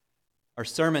Our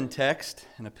sermon text,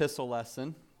 an epistle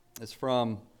lesson, is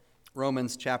from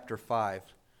Romans chapter 5.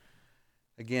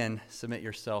 Again, submit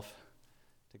yourself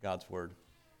to God's word.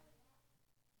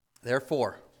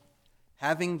 Therefore,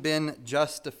 having been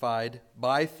justified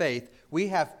by faith, we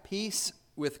have peace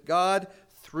with God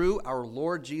through our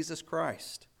Lord Jesus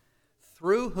Christ,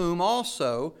 through whom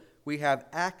also we have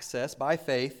access by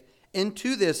faith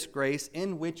into this grace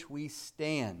in which we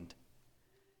stand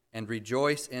and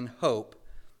rejoice in hope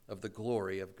of the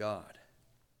glory of God.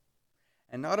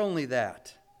 And not only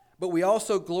that, but we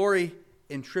also glory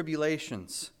in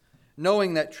tribulations,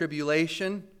 knowing that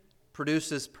tribulation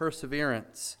produces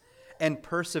perseverance, and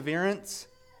perseverance,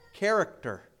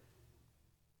 character,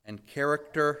 and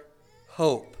character,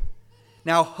 hope.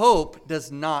 Now, hope does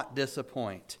not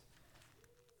disappoint,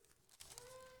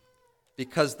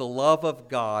 because the love of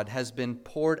God has been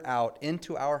poured out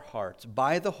into our hearts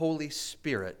by the Holy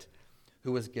Spirit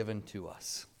who was given to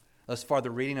us. Thus far,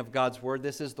 the reading of God's word.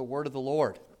 This is the word of the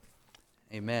Lord.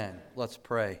 Amen. Let's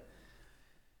pray.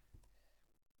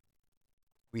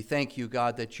 We thank you,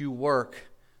 God, that you work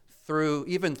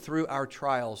even through our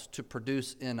trials to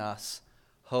produce in us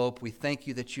hope. We thank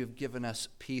you that you have given us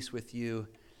peace with you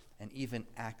and even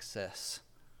access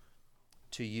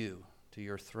to you, to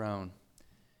your throne,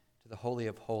 to the Holy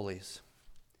of Holies,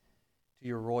 to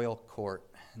your royal court.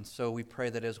 And so we pray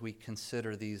that as we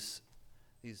consider these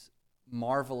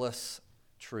marvelous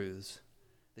truths,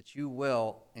 that you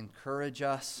will encourage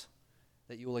us,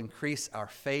 that you will increase our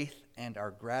faith and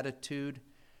our gratitude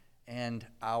and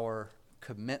our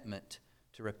commitment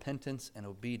to repentance and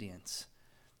obedience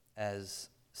as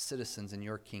citizens in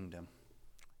your kingdom.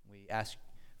 We ask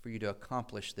for you to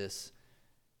accomplish this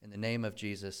in the name of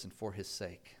Jesus and for his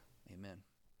sake. Amen.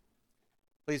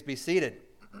 Please be seated.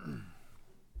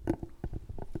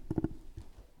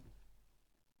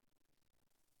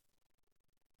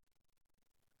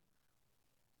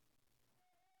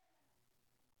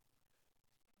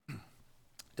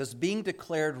 Does being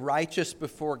declared righteous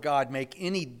before God make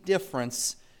any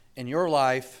difference in your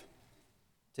life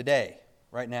today,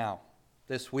 right now,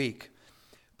 this week?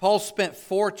 Paul spent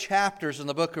 4 chapters in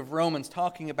the book of Romans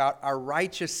talking about our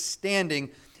righteous standing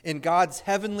in God's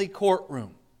heavenly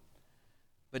courtroom.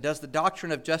 But does the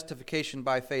doctrine of justification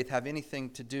by faith have anything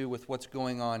to do with what's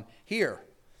going on here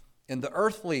in the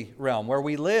earthly realm where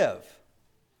we live? Is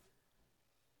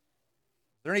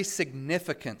there any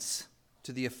significance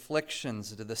to the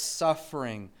afflictions, to the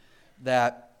suffering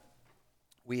that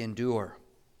we endure?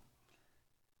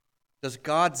 Does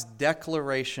God's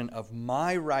declaration of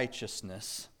my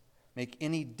righteousness make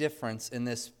any difference in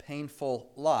this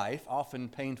painful life, often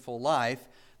painful life,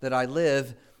 that I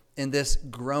live in this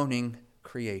groaning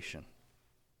creation?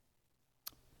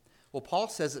 Well, Paul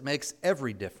says it makes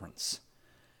every difference.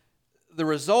 The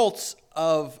results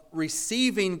of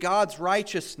receiving God's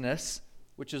righteousness,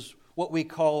 which is what we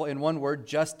call, in one word,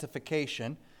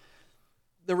 justification.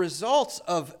 The results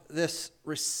of this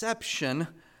reception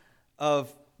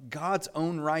of God's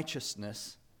own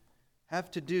righteousness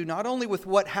have to do not only with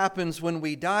what happens when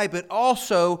we die, but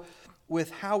also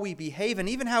with how we behave and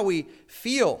even how we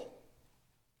feel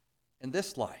in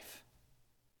this life.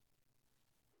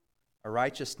 Our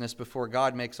righteousness before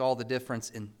God makes all the difference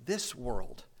in this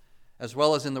world as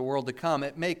well as in the world to come.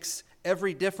 It makes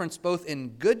every difference both in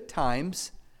good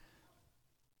times,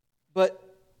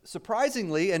 but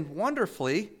surprisingly and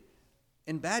wonderfully,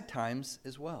 in bad times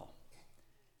as well.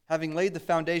 Having laid the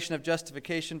foundation of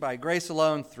justification by grace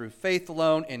alone, through faith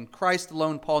alone, in Christ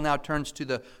alone, Paul now turns to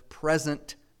the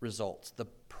present results, the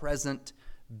present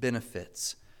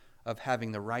benefits of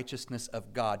having the righteousness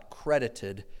of God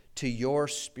credited to your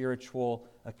spiritual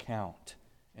account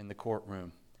in the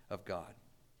courtroom of God.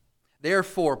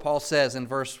 Therefore, Paul says in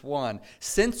verse 1,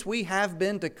 since we have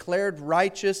been declared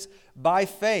righteous by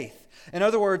faith. In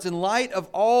other words, in light of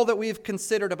all that we've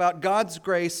considered about God's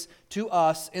grace to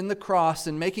us in the cross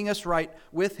and making us right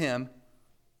with him.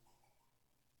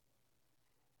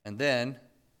 And then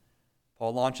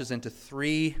Paul launches into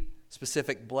 3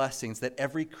 specific blessings that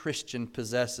every Christian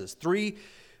possesses. 3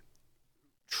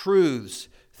 truths,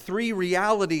 3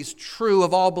 realities true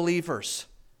of all believers.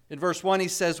 In verse 1, he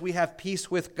says we have peace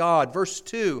with God. Verse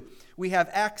 2, we have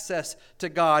access to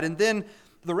God. And then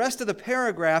the rest of the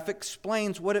paragraph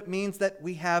explains what it means that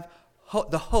we have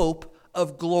the hope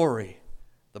of glory,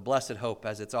 the blessed hope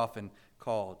as it's often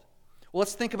called. Well,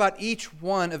 let's think about each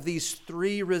one of these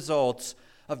 3 results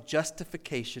of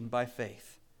justification by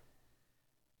faith.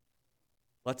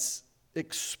 Let's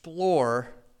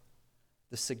explore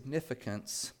the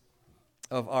significance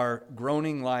of our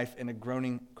groaning life in a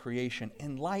groaning creation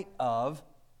in light of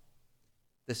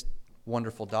this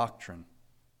wonderful doctrine.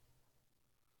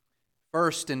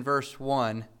 First, in verse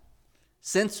 1,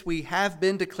 since we have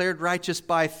been declared righteous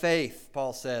by faith,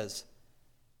 Paul says,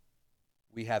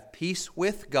 we have peace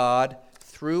with God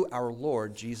through our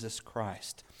Lord Jesus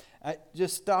Christ.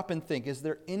 Just stop and think, is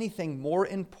there anything more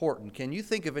important? Can you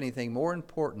think of anything more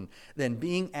important than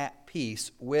being at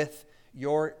peace with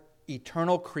your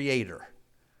eternal Creator,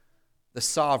 the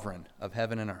sovereign of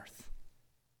heaven and earth?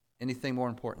 Anything more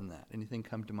important than that? Anything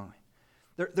come to mind?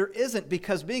 There isn't,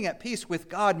 because being at peace with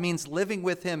God means living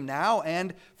with Him now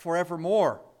and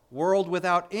forevermore, world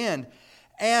without end.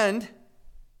 And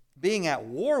being at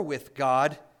war with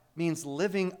God means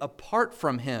living apart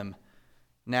from Him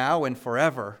now and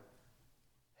forever,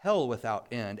 hell without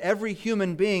end. Every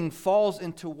human being falls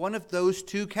into one of those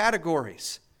two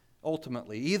categories,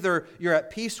 ultimately. Either you're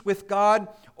at peace with God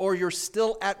or you're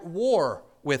still at war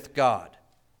with God.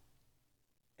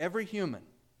 Every human.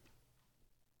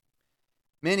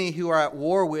 Many who are at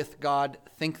war with God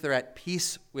think they're at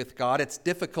peace with God. It's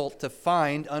difficult to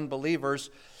find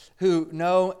unbelievers who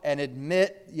know and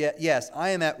admit, yes, I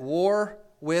am at war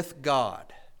with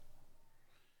God.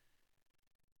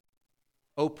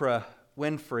 Oprah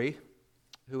Winfrey,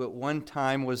 who at one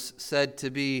time was said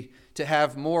to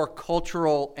have more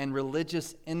cultural and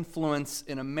religious influence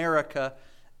in America,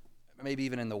 maybe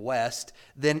even in the West,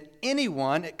 than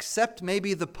anyone except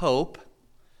maybe the Pope.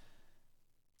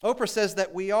 Oprah says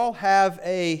that we all have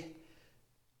a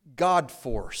God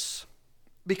force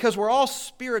because we're all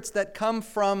spirits that come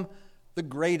from the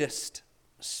greatest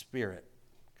spirit.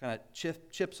 Kind of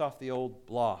chips off the old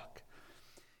block.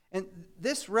 And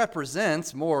this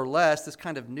represents more or less, this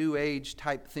kind of New Age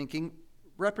type thinking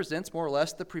represents more or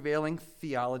less the prevailing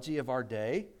theology of our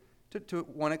day to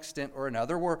one extent or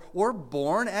another. We're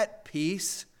born at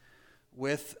peace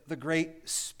with the great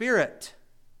spirit.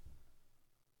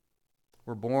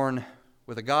 We're born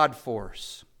with a God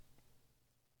force.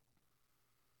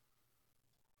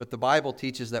 But the Bible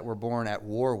teaches that we're born at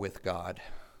war with God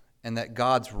and that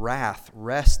God's wrath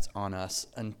rests on us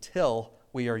until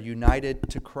we are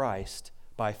united to Christ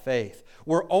by faith.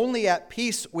 We're only at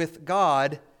peace with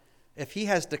God if He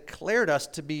has declared us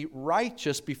to be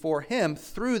righteous before Him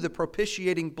through the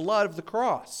propitiating blood of the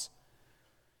cross.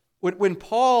 When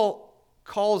Paul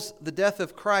calls the death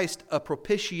of Christ a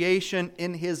propitiation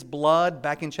in His blood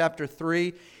back in chapter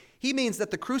 3, he means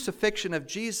that the crucifixion of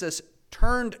Jesus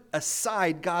turned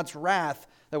aside God's wrath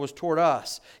that was toward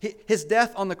us. His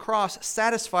death on the cross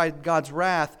satisfied God's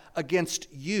wrath against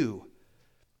you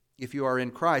if you are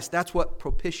in Christ. That's what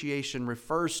propitiation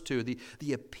refers to,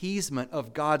 the appeasement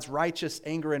of God's righteous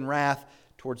anger and wrath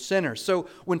towards sinners. So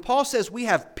when Paul says we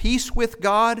have peace with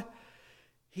God,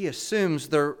 he assumes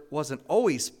there wasn't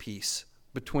always peace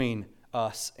between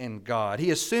us and God.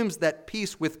 He assumes that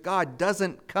peace with God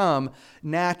doesn't come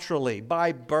naturally,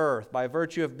 by birth, by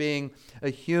virtue of being a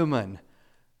human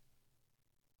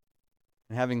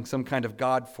and having some kind of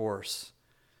God force.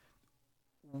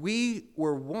 We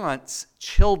were once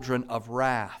children of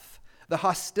wrath. The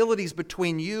hostilities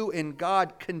between you and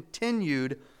God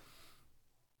continued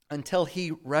until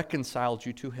He reconciled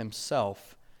you to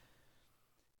Himself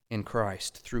in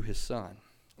Christ through His Son.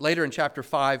 Later in chapter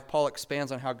 5, Paul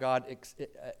expands on how God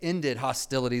ended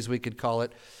hostilities, we could call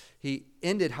it. He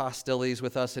ended hostilities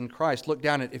with us in Christ. Look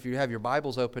down at, if you have your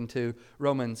Bibles open to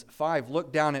Romans 5,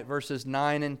 look down at verses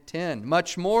 9 and 10.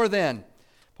 Much more then,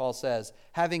 Paul says,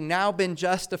 having now been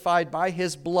justified by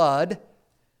His blood,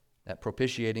 that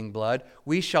propitiating blood,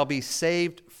 we shall be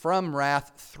saved from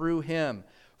wrath through Him.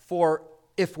 For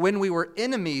if when we were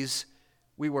enemies,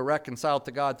 we were reconciled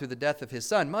to God through the death of His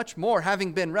Son, much more,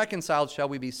 having been reconciled, shall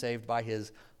we be saved by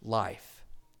His life.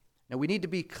 Now, we need to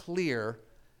be clear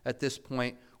at this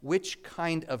point which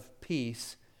kind of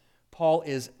peace Paul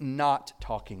is not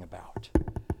talking about.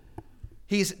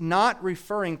 He's not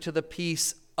referring to the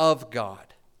peace of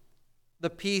God, the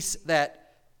peace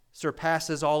that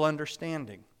surpasses all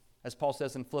understanding, as Paul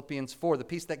says in Philippians 4, the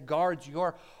peace that guards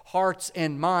your hearts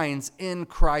and minds in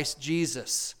Christ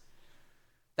Jesus.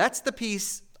 That's the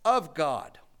peace of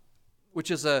God,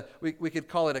 which is we could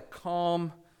call it a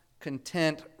calm,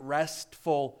 content,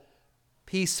 restful,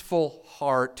 peaceful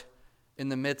heart in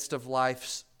the midst of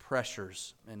life's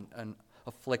pressures and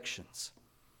afflictions.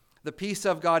 The peace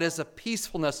of God is a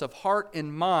peacefulness of heart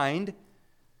and mind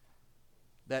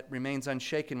that remains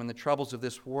unshaken when the troubles of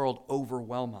this world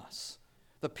overwhelm us.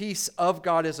 The peace of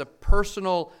God is a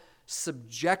personal,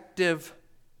 subjective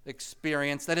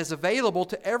experience that is available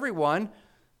to everyone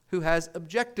who has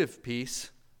objective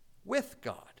peace with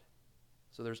God.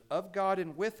 So there's of God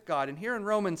and with God. And here in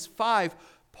Romans 5,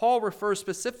 Paul refers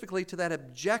specifically to that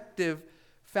objective,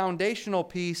 foundational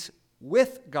peace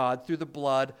with God through the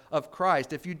blood of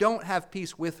Christ. If you don't have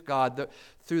peace with God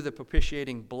through the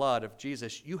propitiating blood of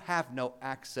Jesus, you have no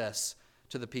access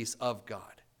to the peace of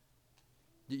God.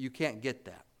 You can't get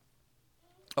that.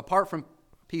 Apart from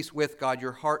peace with God,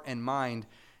 your heart and mind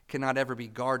cannot ever be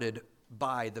guarded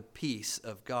by the peace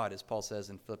of God, as Paul says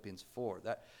in Philippians 4.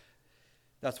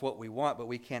 That's what we want, but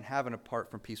we can't have it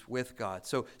apart from peace with God.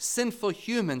 So sinful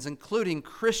humans, including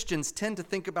Christians, tend to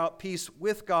think about peace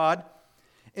with God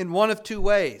in one of two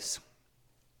ways.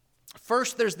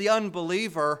 First, there's the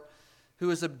unbeliever who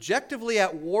is objectively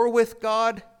at war with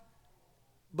God,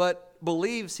 but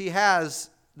believes he has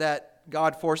that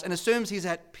God force and assumes he's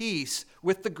at peace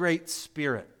with the Great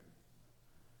Spirit.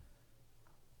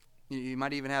 You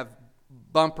might even have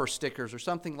bumper stickers or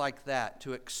something like that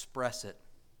to express it.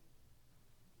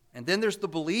 And then there's the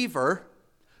believer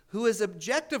who is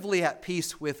objectively at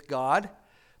peace with God,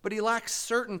 but he lacks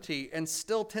certainty and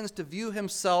still tends to view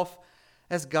himself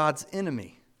as God's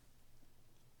enemy.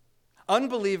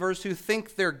 Unbelievers who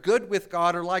think they're good with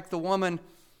God are like the woman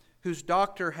whose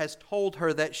doctor has told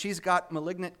her that she's got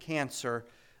malignant cancer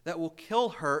that will kill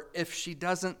her if she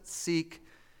doesn't seek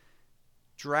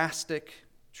drastic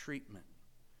treatment.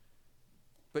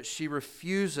 But she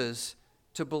refuses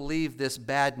to believe this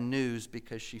bad news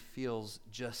because she feels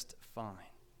just fine.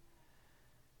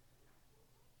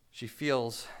 She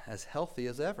feels as healthy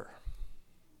as ever.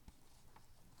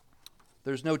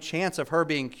 There's no chance of her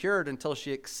being cured until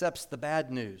she accepts the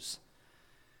bad news.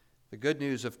 The good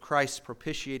news of Christ's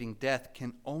propitiating death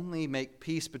can only make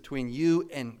peace between you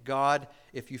and God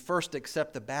if you first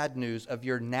accept the bad news of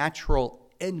your natural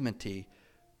enmity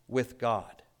with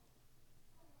God.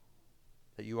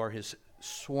 That you are his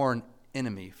sworn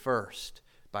enemy first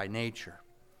by nature.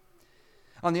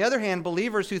 On the other hand,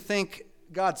 believers who think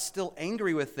God's still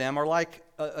angry with them are like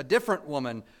a different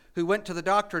woman who went to the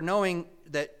doctor knowing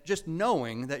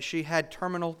that she had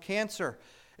terminal cancer.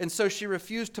 And so she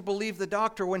refused to believe the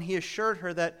doctor when he assured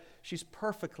her that she's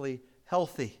perfectly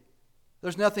healthy.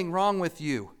 There's nothing wrong with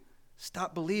you.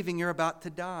 Stop believing you're about to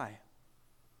die.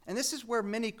 And this is where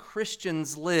many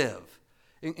Christians live,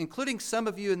 including some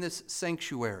of you in this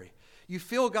sanctuary. You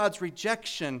feel God's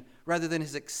rejection rather than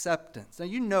his acceptance. Now,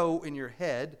 you know in your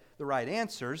head the right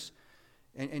answers,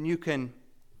 and you can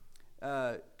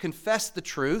confess the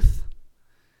truth,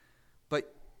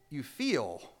 but you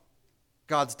feel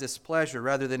God's displeasure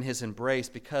rather than his embrace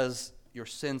because your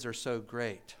sins are so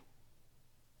great.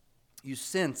 You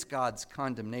sense God's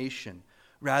condemnation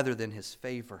rather than his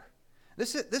favor.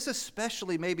 This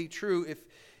especially may be true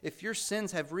if your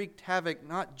sins have wreaked havoc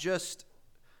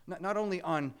not only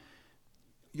on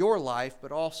your life,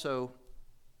 but also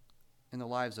in the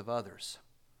lives of others.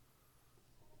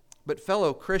 But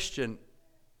fellow Christian,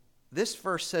 this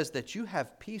verse says that you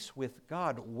have peace with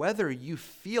God whether you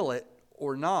feel it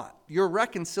or not. Your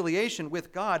reconciliation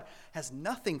with God has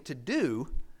nothing to do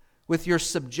with your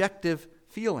subjective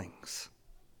feelings.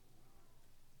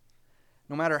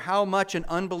 No matter how much an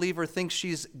unbeliever thinks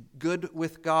she's good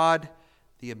with God,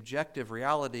 the objective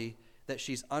reality that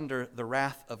she's under the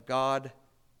wrath of God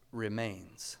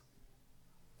remains.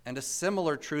 And a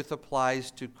similar truth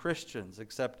applies to Christians,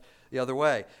 except the other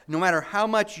way. No matter how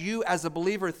much you as a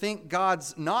believer think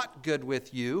God's not good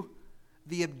with you,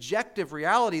 the objective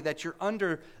reality that you're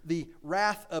under the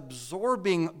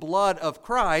wrath-absorbing blood of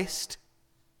Christ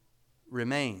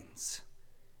remains.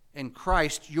 In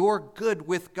Christ, you're good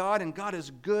with God, and God is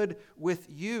good with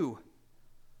you.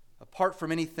 Apart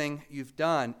from anything you've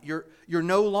done, you're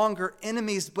no longer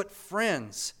enemies but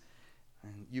friends.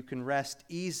 And you can rest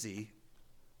easy.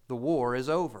 The war is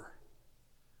over.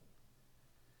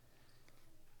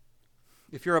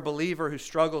 If you're a believer who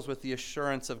struggles with the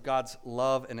assurance of God's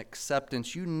love and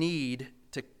acceptance, you need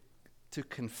to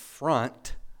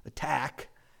attack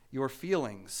your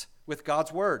feelings with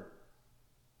God's word.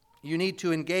 You need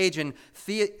to engage in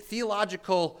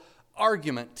theological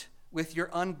argument with your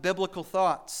unbiblical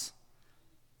thoughts.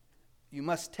 You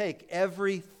must take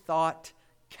every thought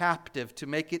captive to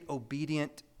make it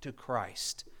obedient to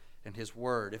Christ and his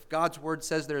word. If God's word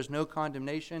says there is no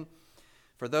condemnation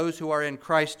for those who are in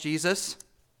Christ Jesus,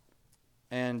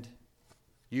 and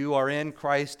you are in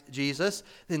Christ Jesus,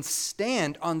 then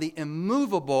stand on the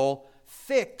immovable,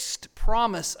 fixed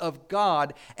promise of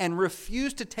God and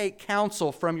refuse to take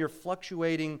counsel from your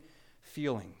fluctuating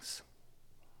feelings.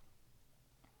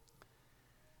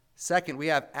 Second, we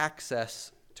have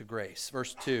access to grace.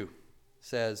 Verse 2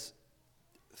 says,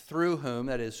 through whom,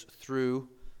 that is, through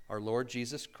our Lord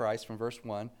Jesus Christ, from verse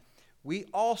 1, we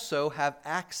also have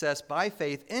access by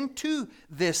faith into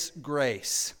this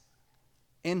grace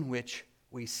in which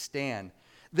we stand.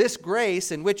 This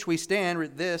grace in which we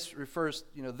stand, this refers,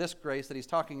 this grace that he's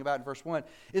talking about in verse 1,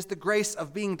 is the grace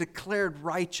of being declared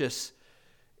righteous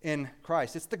in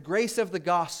Christ. It's the grace of the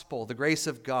gospel, the grace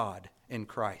of God in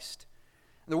Christ.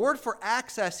 The word for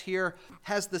access here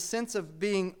has the sense of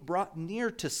being brought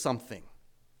near to something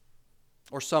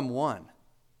or someone.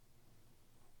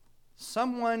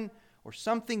 Someone or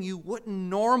something you wouldn't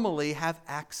normally have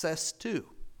access to.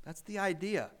 That's the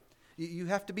idea. You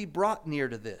have to be brought near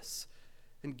to this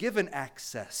and given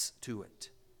access to it.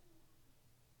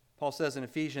 Paul says in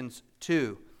Ephesians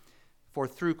 2, "For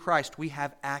through Christ we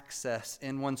have access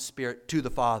in one Spirit to the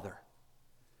Father."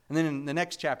 And then in the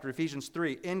next chapter, Ephesians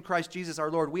 3, "In Christ Jesus our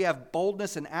Lord, we have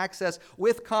boldness and access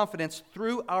with confidence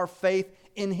through our faith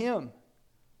in Him."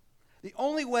 The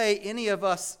only way any of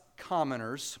us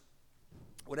commoners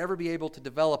would ever be able to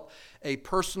develop a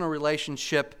personal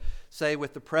relationship, say,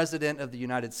 with the President of the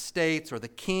United States or the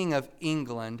King of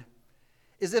England,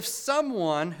 is if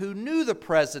someone who knew the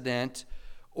President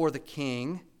or the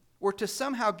King were to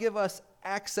somehow give us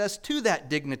access to that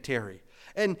dignitary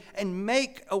and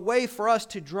make a way for us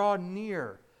to draw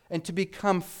near and to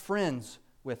become friends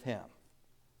with him.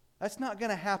 That's not going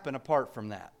to happen apart from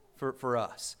that for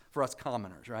us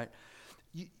commoners, right?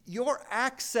 Your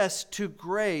access to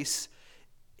grace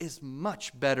is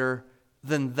much better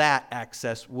than that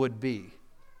access would be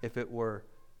if it were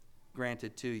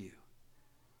granted to you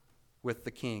with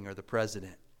the king or the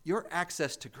president. Your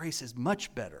access to grace is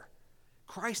much better.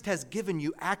 Christ has given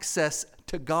you access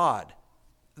to God,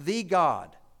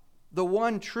 the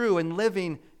one true and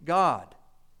living God.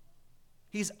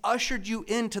 He's ushered you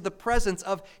into the presence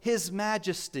of His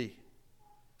majesty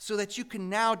so that you can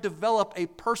now develop a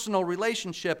personal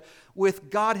relationship with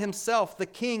God Himself, the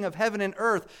King of heaven and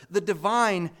earth, the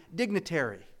divine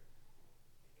dignitary.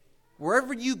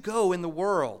 Wherever you go in the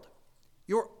world,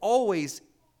 you're always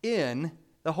in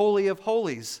the Holy of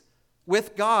Holies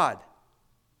with God.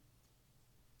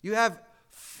 You have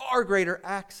far greater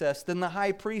access than the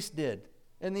high priest did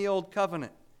in the Old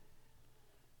Covenant.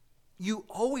 You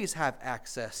always have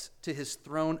access to His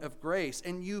throne of grace,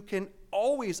 and you can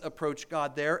always approach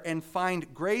God there and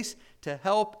find grace to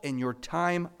help in your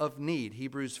time of need.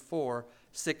 Hebrews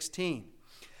 4:16.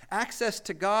 Access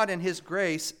to God and His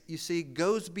grace, you see,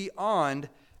 goes beyond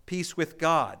peace with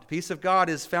God. Peace of God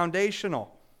is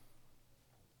foundational.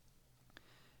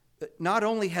 Not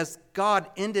only has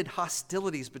God ended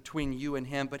hostilities between you and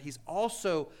Him, but He's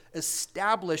also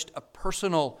established a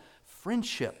personal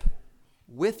friendship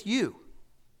with you.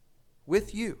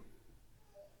 With you.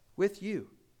 With you.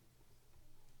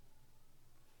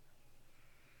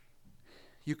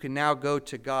 You can now go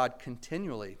to God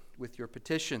continually with your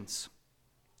petitions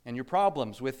and your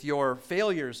problems, with your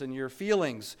failures and your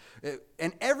feelings.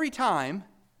 And every time,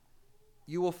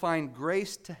 you will find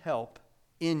grace to help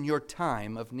in your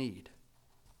time of need.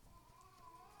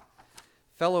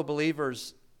 Fellow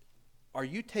believers, are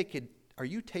you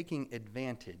taking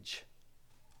advantage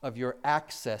of your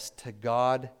access to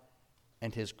God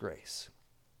and His grace?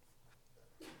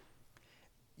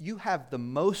 You have the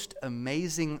most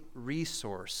amazing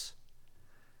resource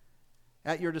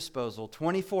at your disposal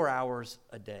 24 hours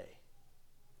a day.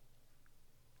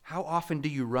 How often do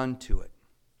you run to it?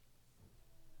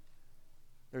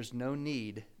 There's no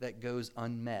need that goes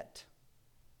unmet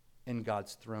in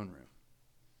God's throne room.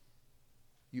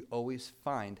 You always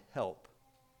find help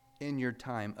in your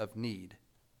time of need.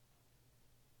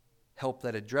 Help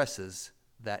that addresses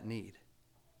that need.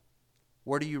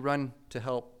 Where do you run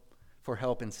for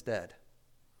help instead?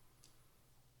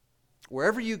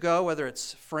 Wherever you go, whether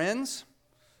it's friends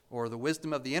or the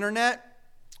wisdom of the internet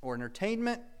or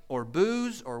entertainment or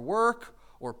booze or work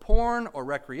or porn or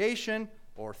recreation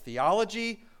or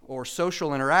theology or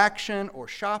social interaction or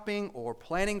shopping or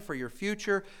planning for your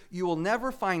future, you will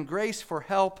never find grace for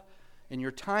help in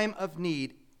your time of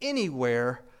need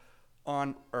anywhere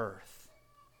on earth.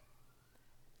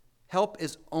 Help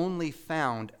is only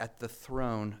found at the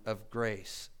throne of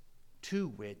grace, to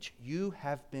which you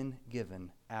have been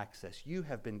given access. You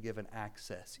have been given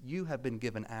access. You have been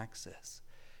given access.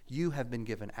 You have been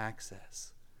given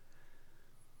access.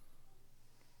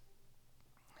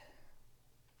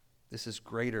 This is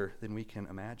greater than we can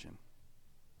imagine.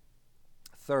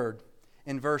 Third,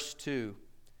 in verse 2,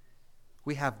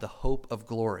 we have the hope of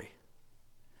glory.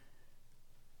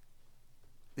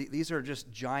 These are just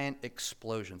giant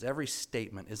explosions. Every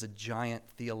statement is a giant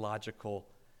theological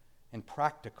and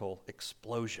practical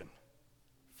explosion.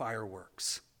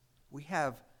 Fireworks. We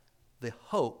have the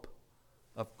hope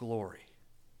of glory.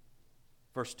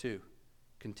 Verse 2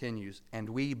 continues, and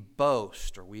we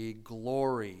boast, or we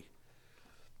glory,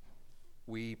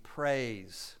 we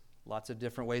praise Lots of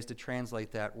different ways to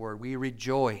translate that word. We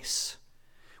rejoice.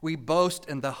 We boast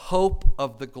in the hope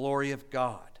of the glory of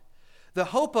God. The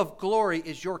hope of glory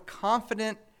is your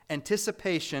confident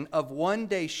anticipation of one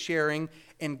day sharing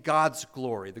in God's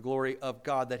glory, the glory of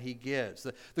God that He gives.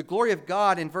 The glory of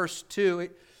God in verse 2,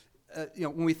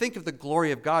 when we think of the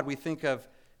glory of God, we think of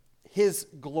His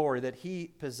glory that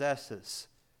He possesses,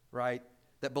 right?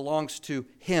 That belongs to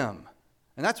Him.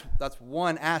 And that's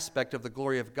one aspect of the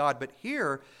glory of God. But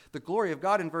here, the glory of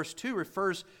God in verse 2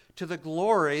 refers to the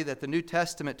glory that the New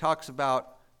Testament talks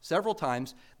about several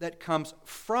times that comes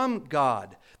from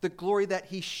God. The glory that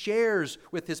He shares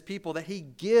with His people, that He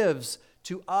gives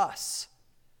to us.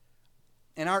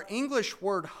 And our English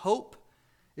word hope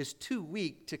is too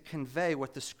weak to convey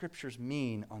what the Scriptures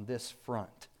mean on this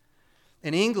front.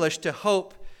 In English, to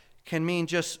hope can mean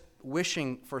just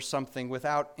wishing for something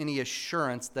without any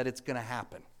assurance that it's going to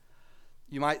happen.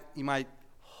 You might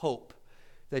hope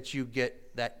that you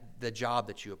get the job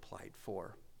that you applied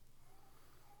for.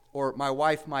 Or my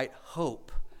wife might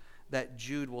hope that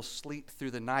Jude will sleep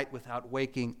through the night without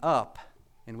waking up,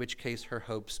 in which case her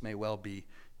hopes may well be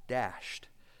dashed.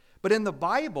 But in the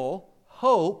Bible,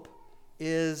 hope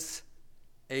is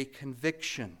a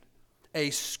conviction,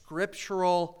 a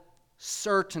scriptural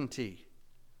certainty,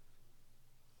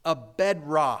 a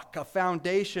bedrock, a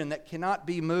foundation that cannot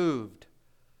be moved.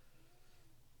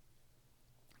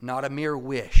 Not a mere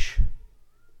wish.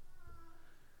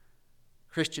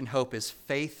 Christian hope is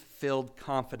faith-filled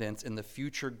confidence in the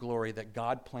future glory that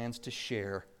God plans to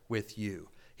share with you.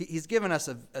 He's given us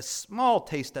a small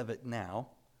taste of it now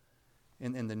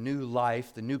in the new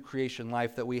life, the new creation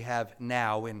life that we have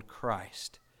now in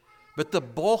Christ. But the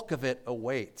bulk of it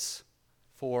awaits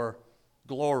for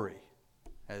glory,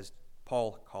 as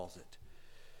Paul calls it.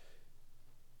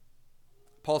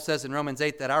 Paul says in Romans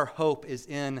 8 that our hope is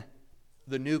in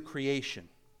the new creation,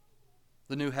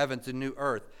 the new heavens and new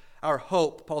earth. Our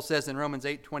hope, Paul says in Romans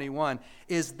 8:21,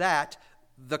 is that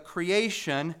the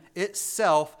creation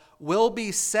itself will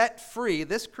be set free.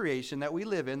 This creation that we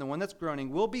live in, the one that's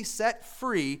groaning, will be set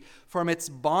free from its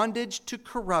bondage to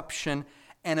corruption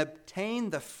and obtain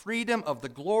the freedom of the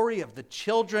glory of the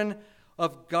children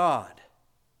of God.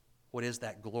 What is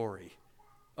that glory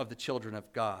of the children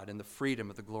of God and the freedom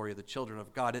of the glory of the children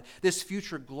of God? This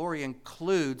future glory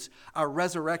includes our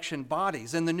resurrection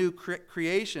bodies and the new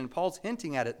creation. Paul's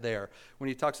hinting at it there when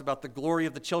he talks about the glory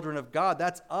of the children of God.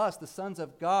 That's us, the sons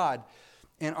of God,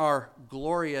 in our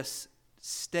glorious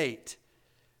state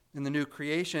in the new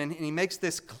creation. And he makes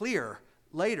this clear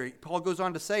later. Paul goes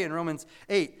on to say in Romans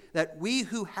 8 that we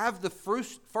who have the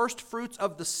first fruits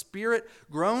of the Spirit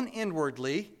grown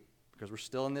inwardly, because we're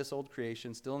still in this old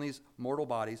creation, still in these mortal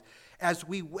bodies, as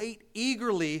we wait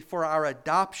eagerly for our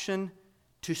adoption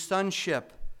to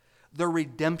sonship, the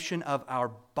redemption of our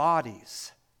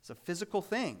bodies. It's a physical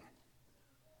thing.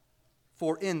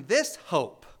 For in this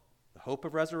hope, the hope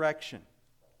of resurrection,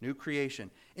 new creation,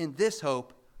 in this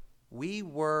hope we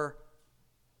were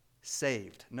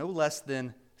saved, no less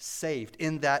than saved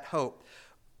in that hope.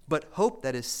 But hope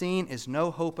that is seen is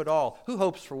no hope at all. Who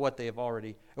hopes for what they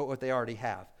already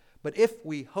have? But if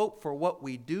we hope for what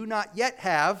we do not yet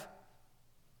have,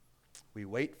 we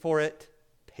wait for it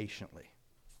patiently.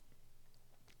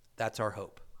 That's our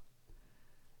hope.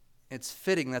 It's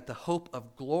fitting that the hope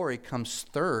of glory comes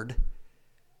third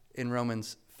in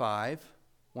Romans 5,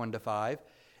 1-5.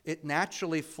 It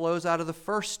naturally flows out of the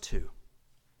first two.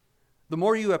 The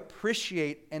more you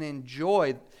appreciate and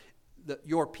enjoy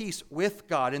your peace with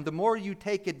God, and the more you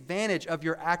take advantage of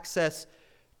your access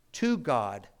to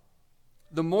God,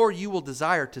 the more you will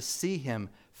desire to see Him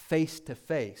face to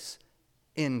face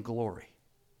in glory.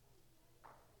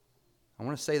 I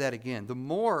want to say that again. The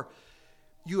more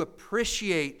you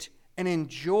appreciate and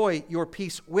enjoy your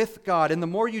peace with God, and the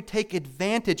more you take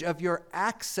advantage of your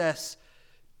access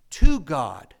to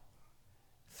God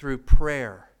through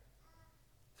prayer,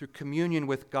 through communion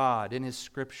with God in His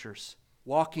Scriptures,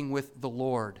 walking with the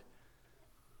Lord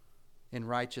in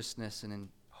righteousness and in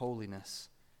holiness,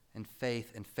 and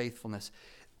faith and faithfulness,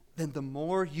 then the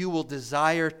more you will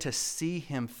desire to see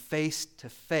Him face to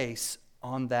face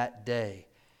on that day.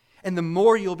 And the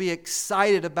more you'll be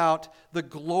excited about the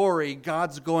glory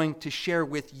God's going to share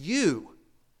with you,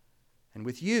 and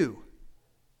with you,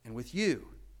 and with you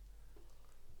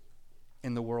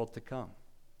in the world to come.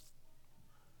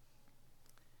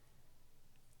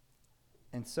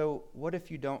 And so, what if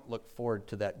you don't look forward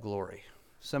to that glory?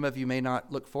 Some of you may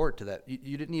not look forward to that.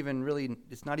 You didn't even really,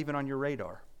 it's not even on your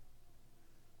radar.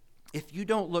 If you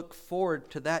don't look forward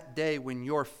to that day when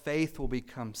your faith will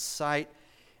become sight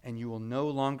and you will no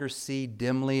longer see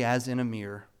dimly as in a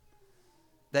mirror,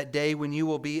 that day when you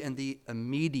will be in the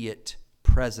immediate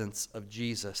presence of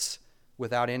Jesus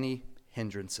without any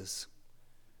hindrances,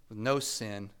 with no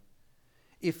sin.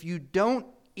 If you don't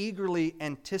eagerly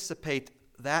anticipate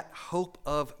that hope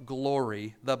of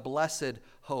glory, the blessed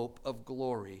hope of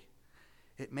glory,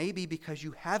 it may be because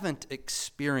you haven't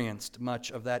experienced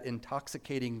much of that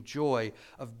intoxicating joy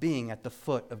of being at the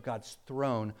foot of God's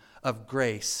throne of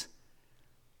grace,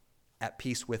 at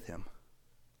peace with Him.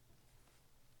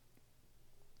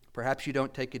 Perhaps you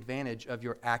don't take advantage of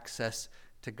your access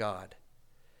to God.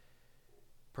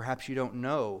 Perhaps you don't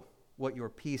know what your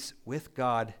peace with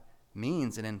God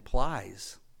means and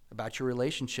implies about your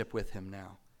relationship with Him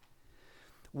now.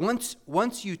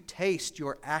 Once you taste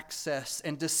your access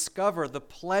and discover the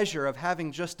pleasure of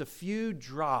having just a few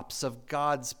drops of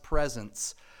God's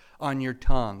presence on your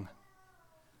tongue,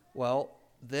 well,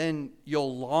 then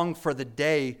you'll long for the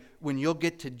day when you'll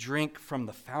get to drink from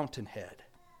the fountainhead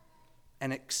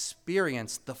and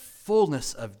experience the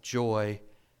fullness of joy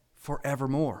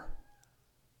forevermore.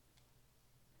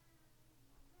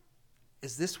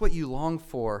 Is this what you long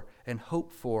for and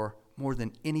hope for more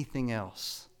than anything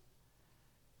else?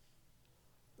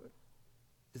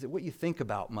 Is it what you think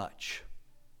about much?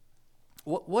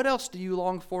 What else do you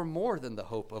long for more than the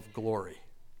hope of glory?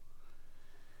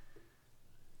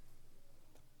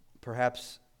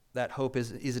 Perhaps that hope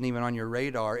isn't even on your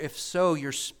radar. If so,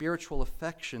 your spiritual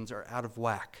affections are out of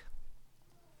whack.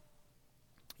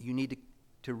 You need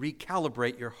to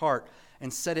recalibrate your heart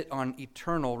and set it on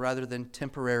eternal rather than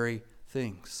temporary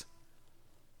things.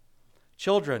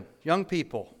 Children, young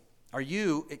people, are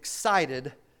you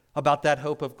excited about that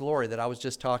hope of glory that I was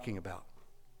just talking about?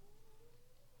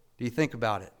 Do you think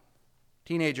about it?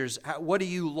 Teenagers, what do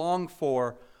you long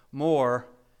for more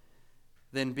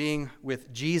than being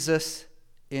with Jesus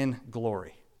in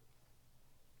glory?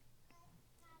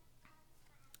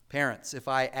 Parents, if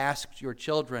I asked your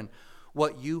children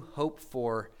what you hope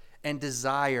for and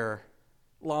desire,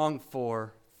 long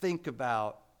for, think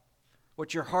about,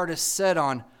 what your heart is set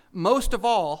on, most of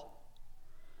all,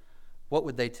 what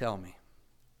would they tell me?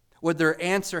 Would their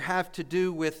answer have to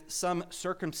do with some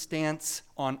circumstance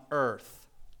on earth?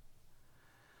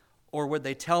 Or would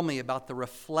they tell me about the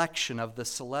reflection of the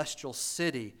celestial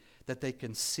city that they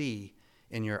can see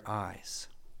in your eyes?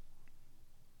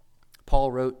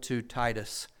 Paul wrote to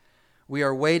Titus, "We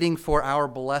are waiting for our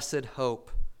blessed hope,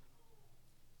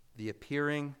 the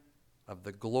appearing of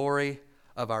the glory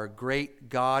of our great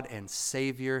God and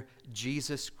Savior,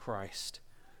 Jesus Christ,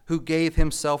 who gave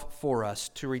Himself for us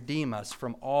to redeem us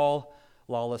from all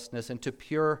lawlessness and to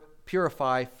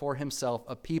purify for Himself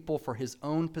a people for His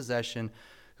own possession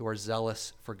who are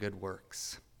zealous for good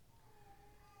works."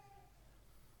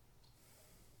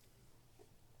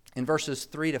 In verses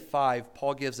 3 to 5,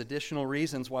 Paul gives additional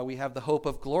reasons why we have the hope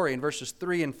of glory. In verses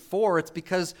 3 and 4, it's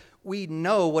because we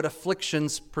know what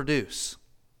afflictions produce.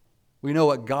 We know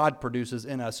what God produces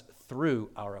in us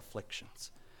through our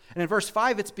afflictions. And in verse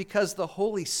 5, it's because the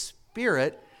Holy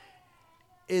Spirit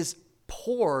is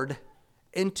poured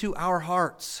into our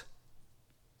hearts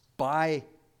by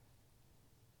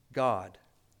God.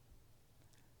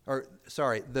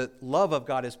 The love of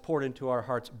God is poured into our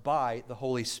hearts by the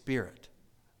Holy Spirit.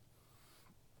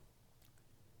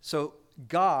 So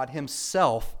God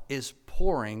Himself is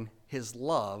pouring His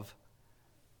love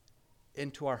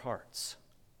into our hearts.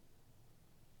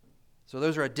 So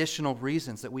those are additional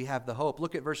reasons that we have the hope.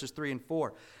 Look at verses 3 and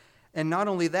 4. And not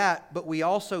only that, but we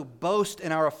also boast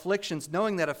in our afflictions,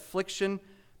 knowing that affliction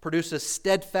produces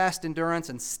steadfast endurance,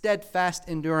 and steadfast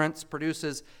endurance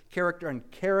produces character,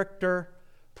 and character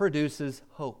produces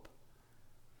hope.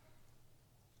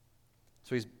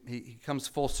 So he comes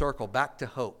full circle, back to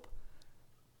hope.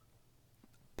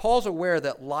 Paul's aware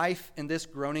that life in this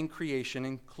groaning creation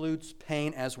includes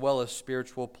pain as well as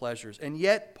spiritual pleasures. And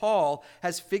yet Paul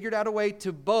has figured out a way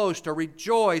to boast or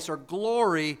rejoice or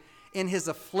glory in his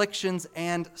afflictions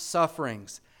and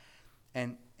sufferings.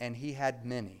 And he had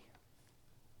many.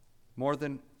 More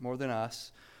than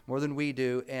us, more than we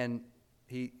do, and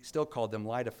he still called them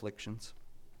light afflictions.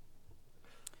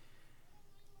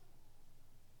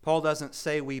 Paul doesn't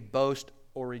say we boast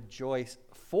or rejoice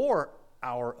for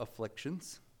our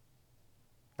afflictions.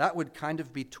 That would kind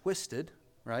of be twisted,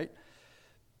 right?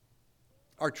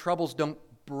 Our troubles don't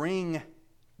bring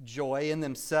joy in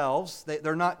themselves.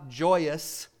 They're not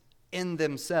joyous in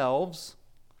themselves.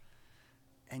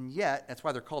 And yet, that's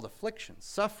why they're called afflictions,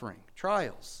 suffering,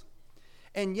 trials.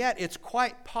 And yet, it's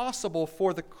quite possible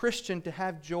for the Christian to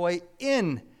have joy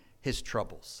in his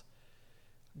troubles.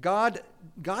 God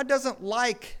doesn't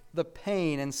like the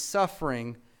pain and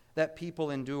suffering that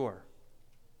people endure.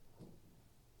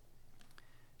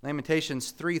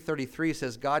 Lamentations 3:33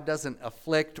 says, God doesn't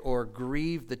afflict or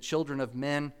grieve the children of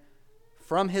men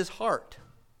from his heart.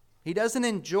 He doesn't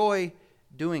enjoy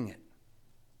doing it.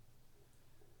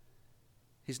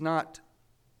 He's not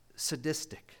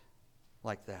sadistic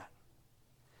like that.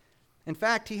 In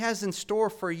fact, he has in store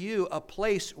for you a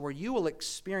place where you will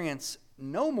experience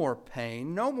no more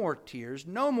pain, no more tears,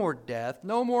 no more death,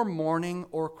 no more mourning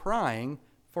or crying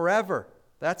forever.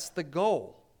 That's the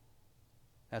goal.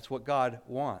 That's what God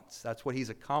wants. That's what he's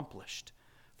accomplished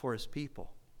for his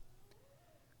people.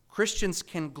 Christians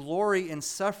can glory in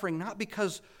suffering not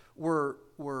because we're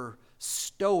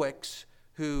stoics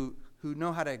who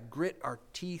know how to grit our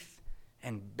teeth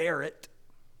and bear it,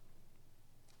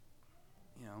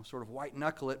 sort of white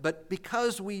knuckle it, but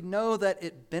because we know that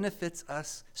it benefits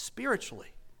us spiritually,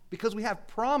 because we have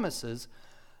promises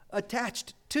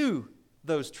attached to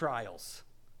those trials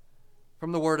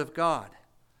from the Word of God.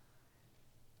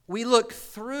 We look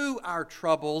through our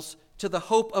troubles to the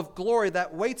hope of glory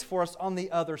that waits for us on the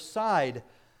other side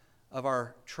of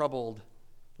our troubled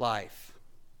life.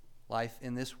 Life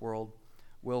in this world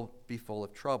will be full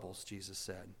of troubles, Jesus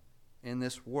said. In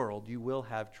this world you will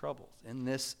have troubles. In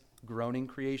this groaning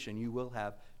creation you will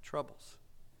have troubles.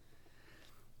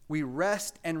 We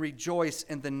rest and rejoice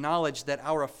in the knowledge that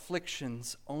our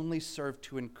afflictions only serve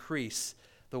to increase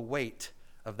the weight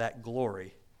of that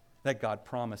glory that God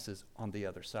promises on the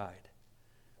other side.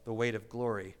 The weight of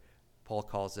glory, Paul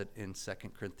calls it in 2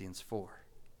 Corinthians 4.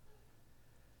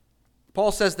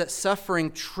 Paul says that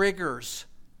suffering triggers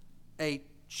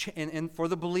and for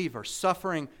the believer,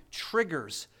 suffering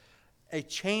triggers a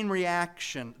chain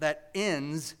reaction that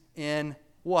ends in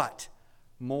what?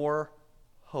 More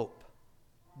hope.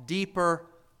 Deeper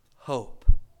hope.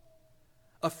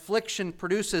 Affliction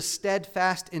produces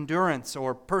steadfast endurance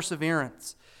or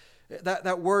perseverance.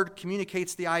 That word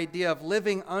communicates the idea of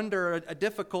living under a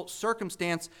difficult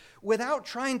circumstance without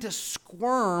trying to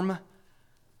squirm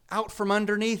out from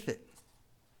underneath it.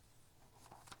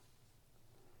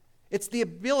 It's the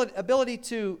ability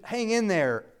to hang in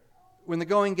there when the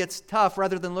going gets tough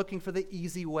rather than looking for the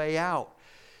easy way out.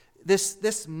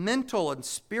 This mental and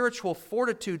spiritual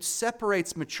fortitude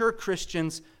separates mature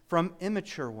Christians from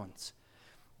immature ones.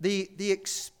 The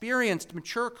experienced,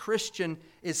 mature Christian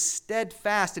is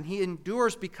steadfast and he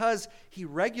endures because he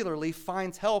regularly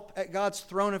finds help at God's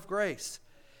throne of grace.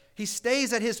 He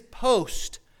stays at his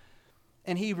post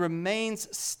and he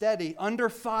remains steady under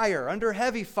fire, under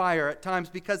heavy fire at times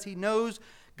because he knows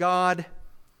God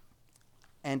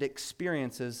and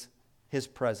experiences his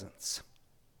presence.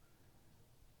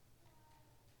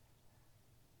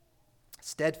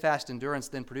 Steadfast endurance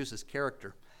then produces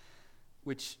character,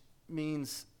 which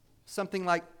means something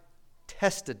like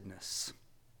testedness.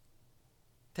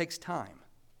 It takes time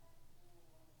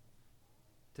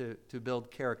to build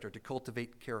character, to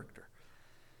cultivate character.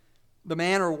 The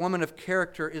man or woman of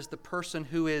character is the person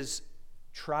who is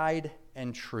tried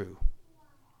and true.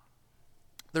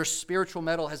 Their spiritual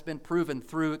mettle has been proven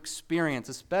through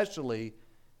experience,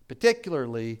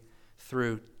 particularly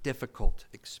through difficult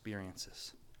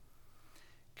experiences.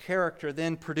 Character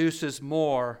then produces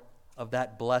more of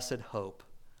that blessed hope,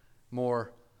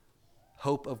 more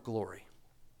hope of glory.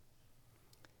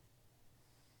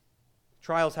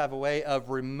 Trials have a way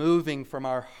of removing from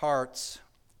our hearts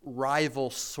rival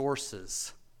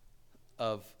sources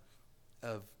of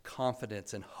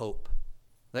confidence and hope.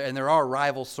 And there are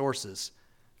rival sources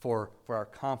for our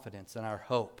confidence and our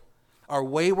hope. Our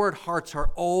wayward hearts are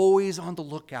always on the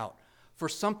lookout for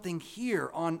something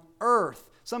here on earth,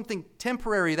 something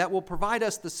temporary that will provide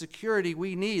us the security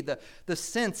we need, the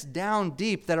sense down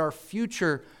deep that our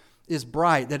future is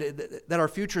bright, that our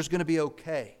future is going to be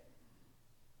okay.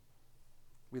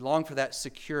 We long for that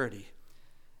security.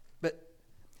 But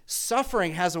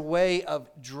suffering has a way of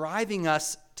driving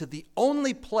us to the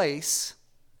only place,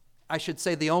 I should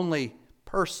say the only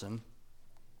person,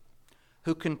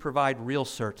 who can provide real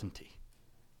certainty,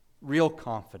 real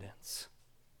confidence,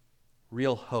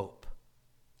 real hope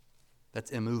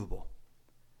that's immovable.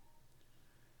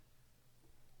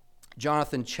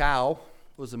 Jonathan Chow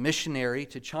was a missionary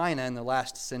to China in the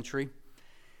last century.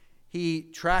 He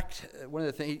tracked, one of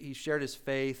the things, he shared his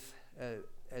faith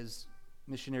as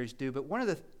missionaries do, but one of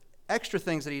the extra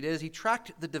things that he did is he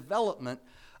tracked the development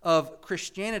of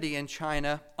Christianity in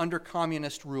China under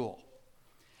communist rule.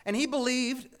 And he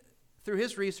believed, through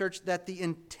his research, that the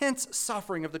intense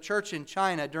suffering of the church in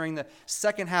China during the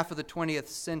second half of the 20th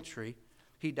century,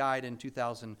 he died in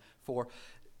 2004,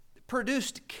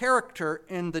 produced character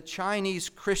in the Chinese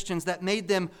Christians that made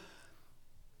them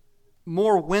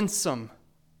more winsome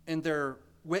in their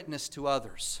witness to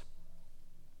others.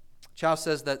 Chow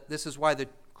says that this is why the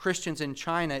Christians in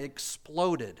China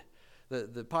exploded.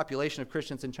 The population of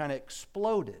Christians in China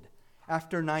exploded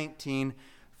after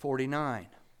 1949,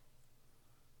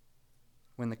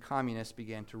 when the communists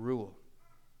began to rule.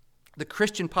 The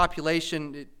Christian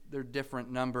population, they're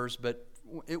different numbers, but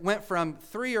it went from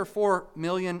 3 or 4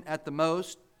 million at the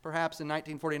most, perhaps in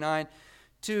 1949,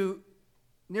 to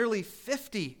nearly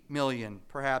 50 million,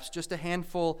 perhaps just a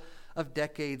handful of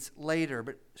decades later,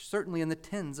 but certainly in the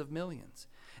tens of millions.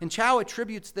 And Chau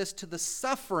attributes this to the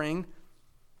suffering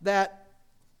that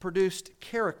produced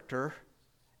character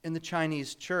in the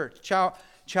Chinese church. Chau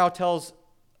tells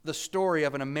the story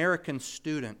of an American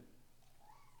student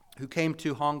who came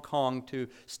to Hong Kong to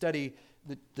study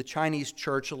the Chinese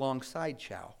church alongside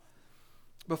Chau.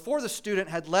 Before the student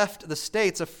had left the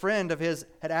States, a friend of his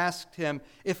had asked him,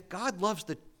 if God loves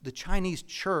the Chinese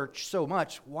church so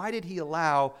much, why did he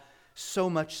allow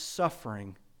so much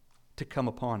suffering to come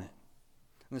upon it?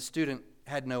 And the student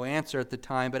had no answer at the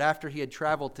time, but after he had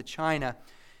traveled to China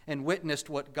and witnessed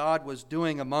what God was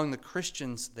doing among the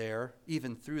Christians there,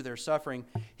 even through their suffering,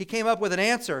 he came up with an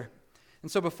answer.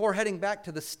 And so before heading back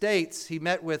to the States, he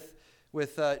met with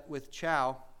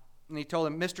Chau, and he told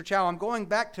him, Mr. Chau, I'm going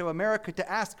back to America to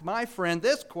ask my friend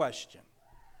this question.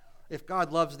 If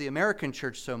God loves the American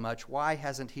church so much, why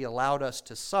hasn't he allowed us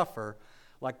to suffer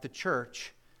like the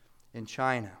church in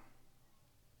China?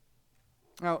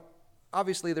 Now,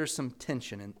 obviously there's some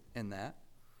tension in that,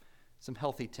 some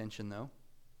healthy tension though.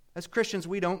 As Christians,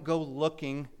 we don't go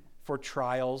looking for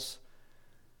trials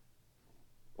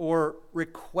or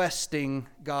requesting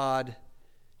God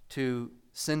to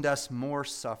send us more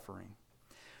suffering.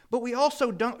 But we also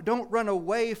don't run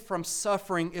away from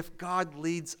suffering if God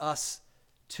leads us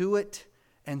to it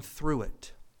and through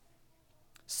it.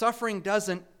 Suffering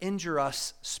doesn't injure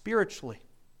us spiritually.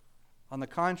 On the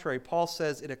contrary, Paul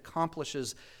says it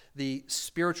accomplishes the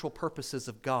spiritual purposes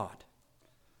of God,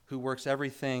 who works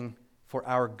everything for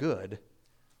our good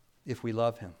if we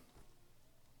love him.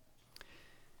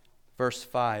 Verse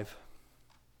 5,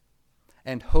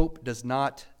 and hope does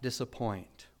not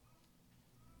disappoint.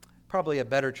 Probably a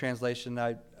better translation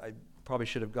I probably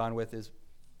should have gone with is,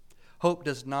 hope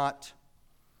does not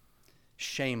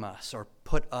shame us or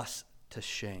put us to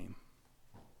shame.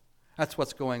 That's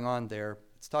what's going on there.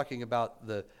 It's talking about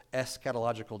the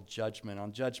eschatological judgment.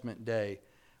 On Judgment Day,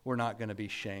 we're not going to be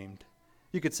shamed.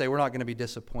 You could say we're not going to be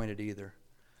disappointed either,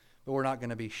 but we're not going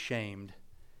to be shamed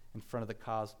in front of the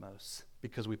cosmos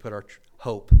because we put our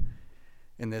hope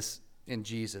in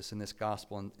Jesus, in this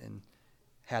gospel, and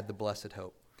had the blessed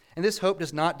hope. And this hope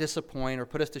does not disappoint or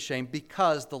put us to shame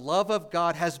because the love of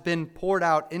God has been poured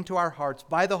out into our hearts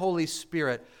by the Holy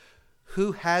Spirit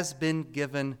who has been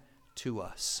given to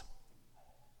us.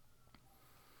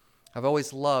 I've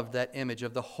always loved that image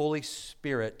of the Holy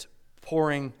Spirit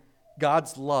pouring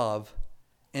God's love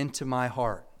into my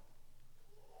heart.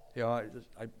 You know,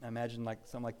 I imagine like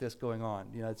something like this going on.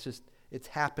 You know, it's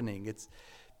happening. It's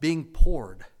being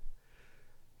poured,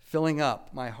 filling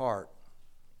up my heart.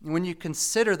 When you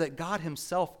consider that God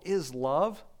himself is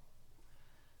love,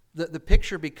 the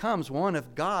picture becomes one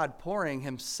of God pouring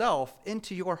himself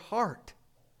into your heart.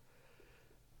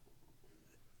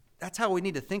 That's how we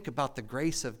need to think about the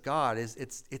grace of God.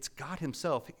 It's God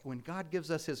himself. When God gives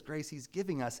us his grace, he's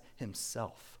giving us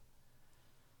himself.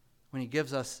 When he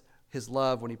gives us his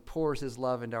love, when he pours his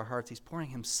love into our hearts, he's pouring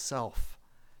himself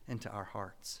into our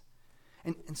hearts.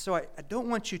 And so I don't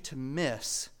want you to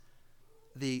miss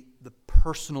the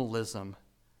personalism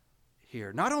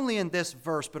here, not only in this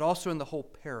verse, but also in the whole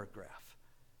paragraph.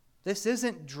 This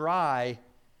isn't dry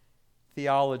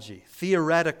theology,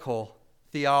 theoretical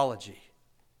theology.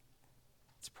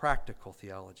 It's practical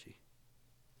theology.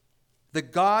 The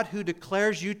God who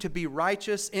declares you to be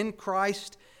righteous in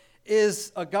Christ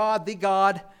is a God, the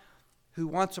God who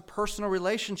wants a personal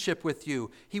relationship with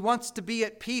you. He wants to be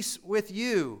at peace with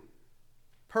you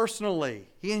personally.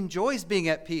 He enjoys being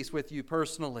at peace with you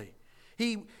personally.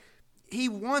 He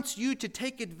wants you to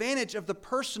take advantage of the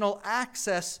personal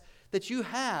access that you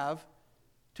have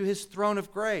to his throne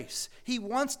of grace. He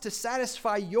wants to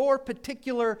satisfy your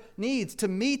particular needs, to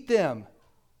meet them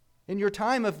in your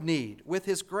time of need with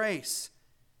his grace.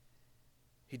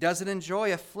 He doesn't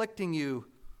enjoy afflicting you,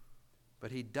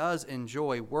 but he does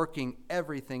enjoy working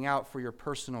everything out for your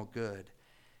personal good.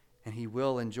 And he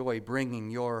will enjoy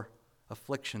bringing your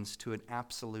afflictions to an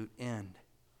absolute end.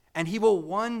 And he will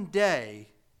one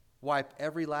day wipe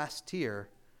every last tear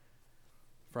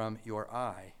from your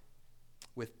eye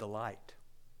with delight.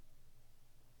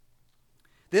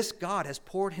 This God has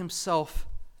poured himself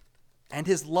and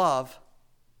his love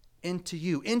into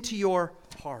you, into your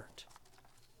heart.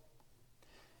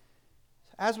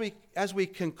 as we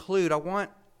conclude, I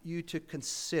want you to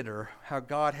consider how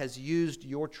God has used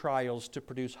your trials to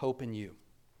produce hope in you.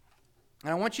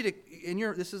 And I want you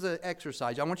to, this is an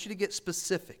exercise, I want you to get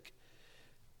specific.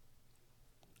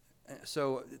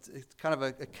 So it's kind of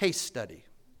a case study,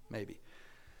 maybe,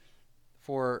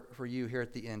 for you here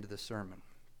at the end of the sermon.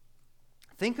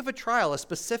 Think of a trial, a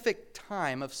specific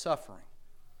time of suffering,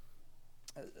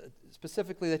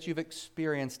 specifically that you've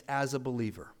experienced as a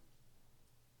believer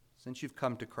since you've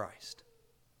come to Christ.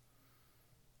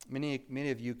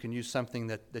 Many of you can use something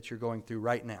that you're going through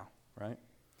right now, right?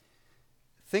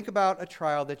 Think about a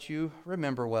trial that you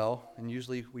remember well, and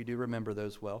usually we do remember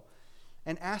those well,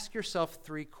 and ask yourself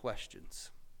 3 questions.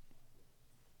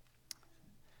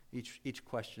 Each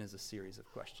question is a series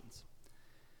of questions.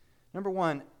 Number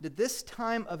 1, did this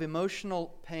time of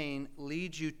emotional pain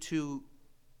lead you to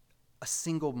a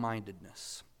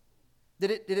single-mindedness?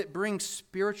 Did it bring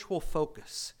spiritual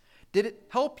focus? Did it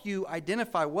help you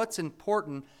identify what's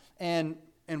important and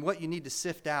what you need to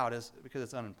sift out because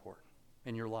it's unimportant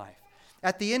in your life?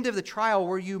 At the end of the trial,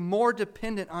 were you more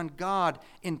dependent on God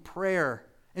in prayer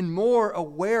and more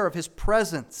aware of His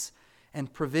presence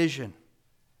and provision?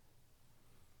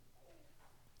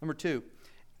 Number 2,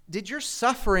 did your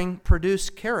suffering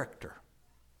produce character?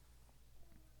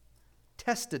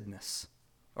 Testedness?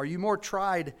 Are you more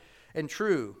tried and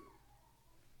true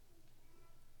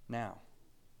now?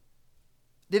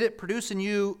 Did it produce in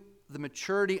you the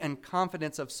maturity and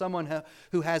confidence of someone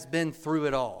who has been through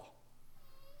it all?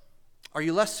 Are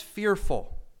you less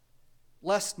fearful,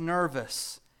 less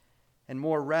nervous, and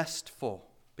more restful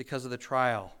because of the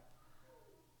trial?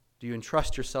 Do you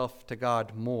entrust yourself to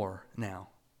God more now?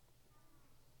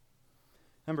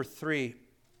 Number 3,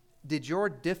 did your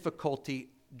difficulty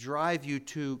drive you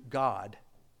to God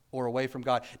or away from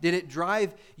God? Did it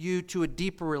drive you to a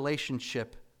deeper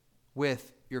relationship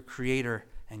with your Creator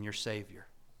and your Savior?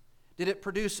 Did it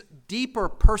produce deeper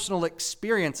personal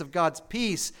experience of God's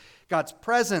peace, God's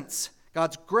presence,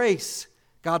 God's grace,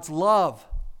 God's love,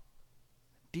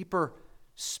 deeper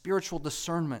spiritual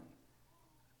discernment,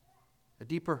 a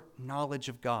deeper knowledge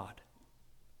of God?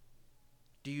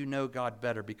 Do you know God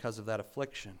better because of that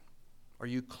affliction? Are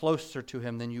you closer to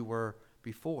Him than you were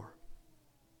before?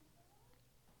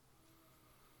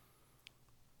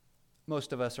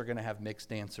 Most of us are going to have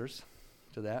mixed answers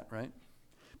to that, right?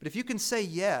 But if you can say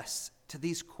yes to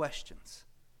these questions,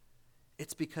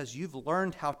 it's because you've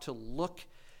learned how to look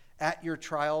at your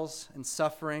trials and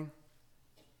suffering.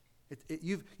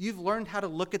 You've learned how to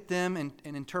look at them and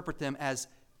interpret them as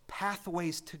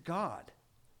pathways to God.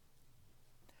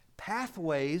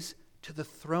 Pathways to the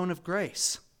throne of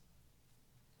grace.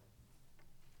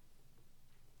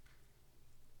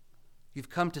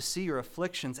 You've come to see your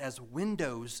afflictions as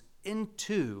windows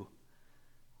into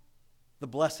the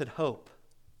blessed hope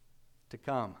to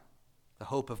come, the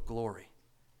hope of glory.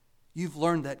 You've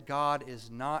learned that God is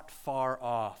not far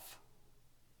off.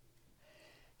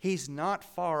 He's not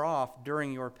far off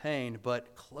during your pain,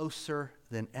 but closer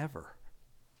than ever.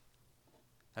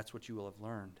 That's what you will have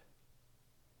learned.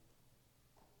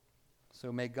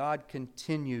 So may God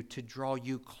continue to draw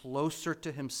you closer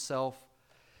to Himself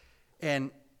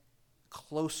and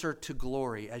closer to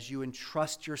glory as you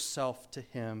entrust yourself to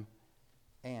Him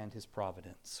and His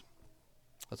providence.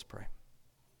 Let's pray.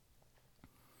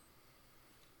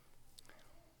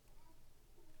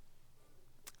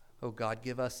 Oh God,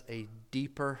 give us a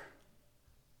deeper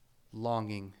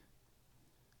longing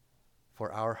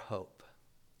for our hope,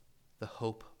 the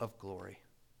hope of glory,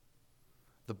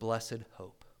 the blessed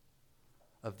hope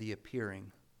of the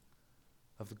appearing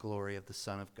of the glory of the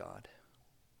Son of God.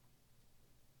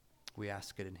 We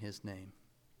ask it in His name,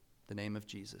 the name of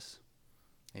Jesus.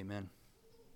 Amen.